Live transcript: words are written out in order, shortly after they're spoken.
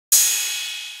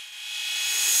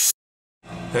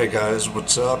Hey guys,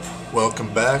 what's up?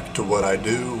 Welcome back to What I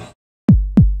Do.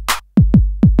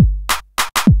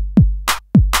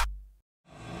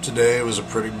 Today was a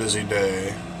pretty busy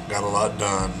day. Got a lot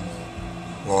done.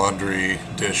 Laundry,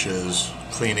 dishes,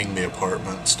 cleaning the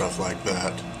apartment, stuff like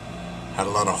that. Had a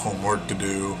lot of homework to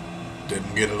do.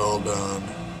 Didn't get it all done.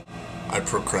 I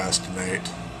procrastinate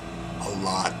a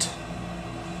lot.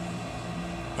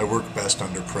 I work best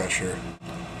under pressure.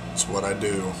 It's what I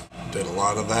do. Did a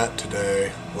lot of that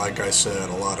today. Like I said,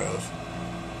 a lot of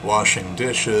washing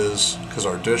dishes because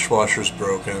our dishwasher's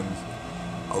broken.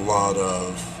 A lot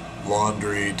of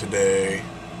laundry today.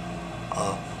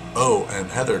 Oh,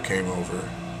 and Heather came over.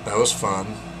 That was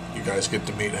fun. You guys get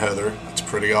to meet Heather. It's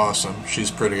pretty awesome. She's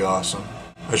pretty awesome.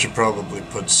 I should probably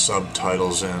put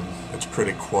subtitles in. It's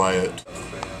pretty quiet. Other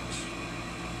bands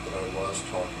that I was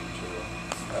talking to,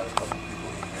 I had a couple people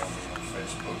email me on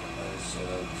Facebook and they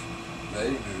said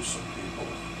they knew some people.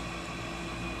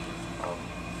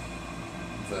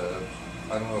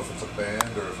 I don't know if it's a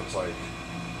band or if it's like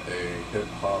a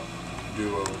hip-hop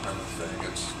duo kind of thing.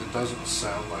 It doesn't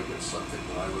sound like it's something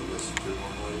that I would listen to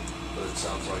normally, but it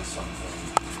sounds like something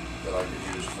that I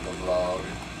could use for the vlog.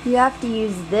 You have to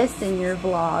use this in your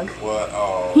vlog. What?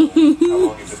 Oh, how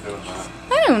long have you been doing that?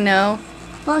 I don't know.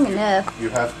 Long enough. You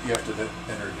have to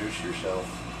introduce yourself.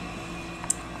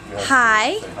 You have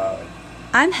Hi. to say hi.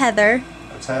 I'm Heather.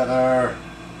 That's Heather.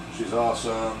 She's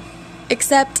awesome.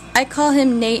 Except I call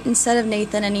him Nate instead of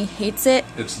Nathan and he hates it.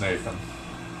 It's Nathan.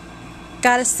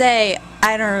 Gotta say,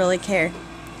 I don't really care.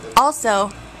 Also,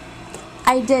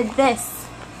 I did this.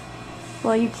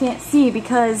 Well, you can't see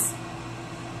because...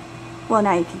 Well,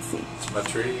 now you can see. It's my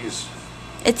trees.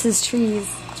 It's his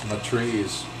trees. It's my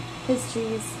trees. His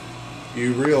trees.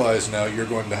 You realize now you're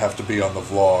going to have to be on the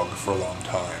vlog for a long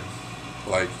time.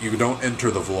 Like, you don't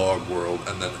enter the vlog world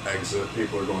and then exit.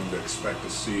 People are going to expect to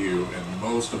see you in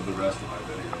most of the rest of my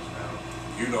videos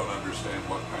now. You don't understand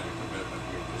what kind of commitment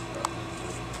you've just gotten into.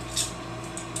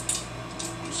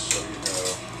 Just so you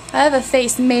know. I have a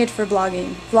face made for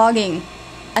vlogging. Vlogging.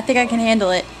 I think I can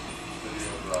handle it. Video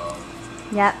vlog.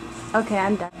 Yep. Okay,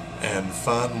 I'm done. And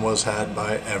fun was had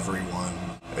by everyone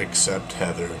except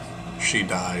Heather. She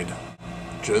died.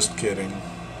 Just kidding.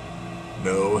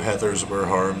 No Heathers were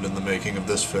harmed in the making of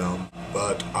this film,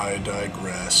 but I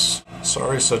digress.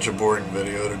 Sorry such a boring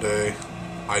video today.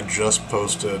 I just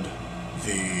posted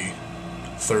the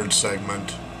third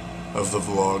segment of the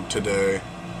vlog today,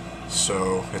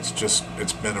 so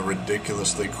it's been a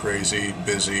ridiculously crazy,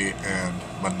 busy, and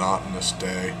monotonous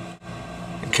day.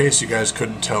 In case you guys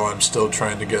couldn't tell, I'm still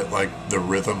trying to get like the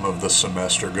rhythm of the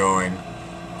semester going.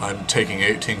 I'm taking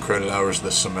 18 credit hours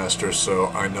this semester, so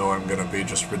I know I'm going to be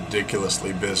just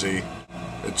ridiculously busy.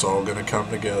 It's all going to come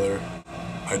together.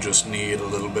 I just need a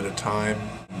little bit of time.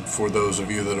 And for those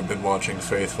of you that have been watching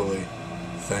faithfully,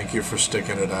 thank you for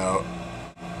sticking it out.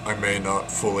 I may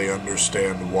not fully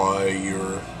understand why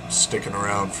you're sticking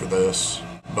around for this,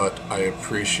 but I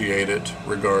appreciate it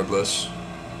regardless.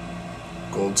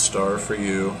 Gold star for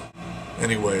you.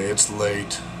 Anyway, it's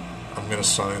late. I'm gonna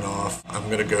sign off. I'm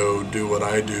gonna go do what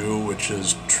I do, which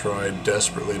is try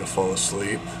desperately to fall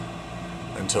asleep.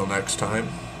 Until next time,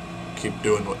 keep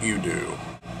doing what you do.